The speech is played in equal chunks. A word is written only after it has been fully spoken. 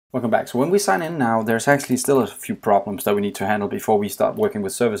Welcome back. So when we sign in now, there's actually still a few problems that we need to handle before we start working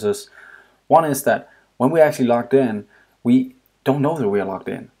with services. One is that when we're actually logged in, we don't know that we are logged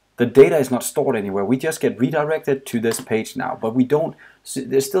in. The data is not stored anywhere. We just get redirected to this page now, but we don't,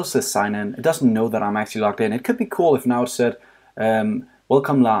 it still says sign in. It doesn't know that I'm actually logged in. It could be cool if now it said,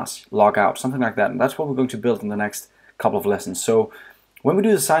 welcome Lars, log out, something like that. And that's what we're going to build in the next couple of lessons. So when we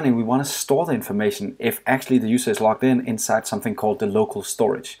do the sign in, we want to store the information if actually the user is logged in inside something called the local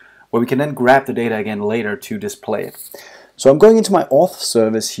storage, where we can then grab the data again later to display it. So I'm going into my auth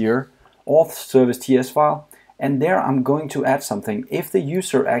service here, auth service TS file, and there I'm going to add something. If the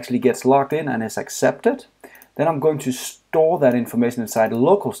user actually gets logged in and is accepted, then I'm going to store that information inside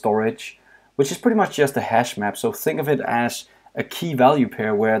local storage, which is pretty much just a hash map. So think of it as a key value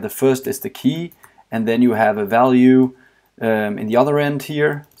pair where the first is the key, and then you have a value in the other end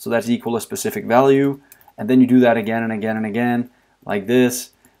here, so that's equal a specific value, and then you do that again and again and again, like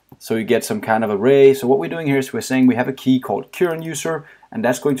this, so you get some kind of array. So what we're doing here is we're saying we have a key called current user, and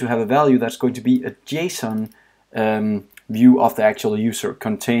that's going to have a value that's going to be a JSON view of the actual user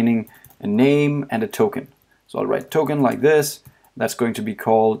containing a name and a token. So I'll write token like this. That's going to be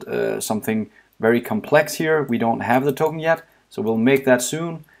called something very complex here. We don't have the token yet, so we'll make that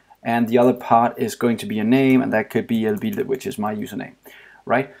soon. And the other part is going to be a name, and that could be LB, which is my username,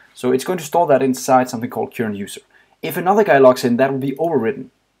 right? So it's going to store that inside something called current user. If another guy logs in, that will be overwritten,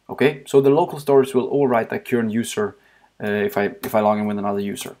 okay? So the local storage will overwrite that current user if I log in with another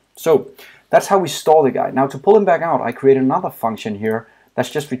user. So that's how we store the guy. Now to pull him back out, I create another function here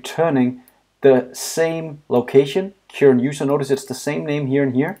that's just returning the same location, current user. Notice it's the same name here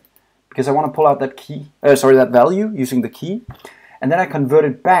and here, because I want to pull out that key, that value using the key. And then I convert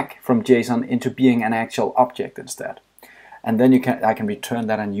it back from JSON into being an actual object instead. And then I can return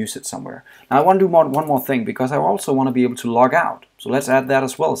that and use it somewhere. Now I want to do one more thing, because I also want to be able to log out. So let's add that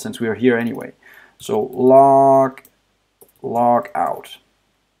as well, since we are here anyway. So log out.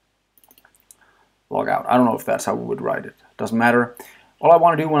 Log out. I don't know if that's how we would write it. Doesn't matter. All I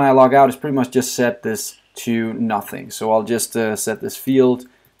want to do when I log out is pretty much just set this to nothing. So I'll just set this field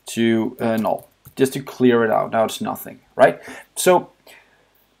to null, just to clear it out. Now it's nothing, right? So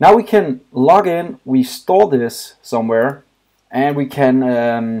now we can log in, we store this somewhere, and we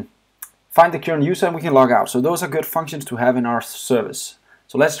can find the current user and we can log out. So those are good functions to have in our service.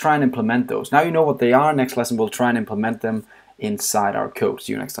 So let's try and implement those. Now you know what they are. Next lesson we'll try and implement them inside our code.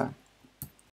 See you next time.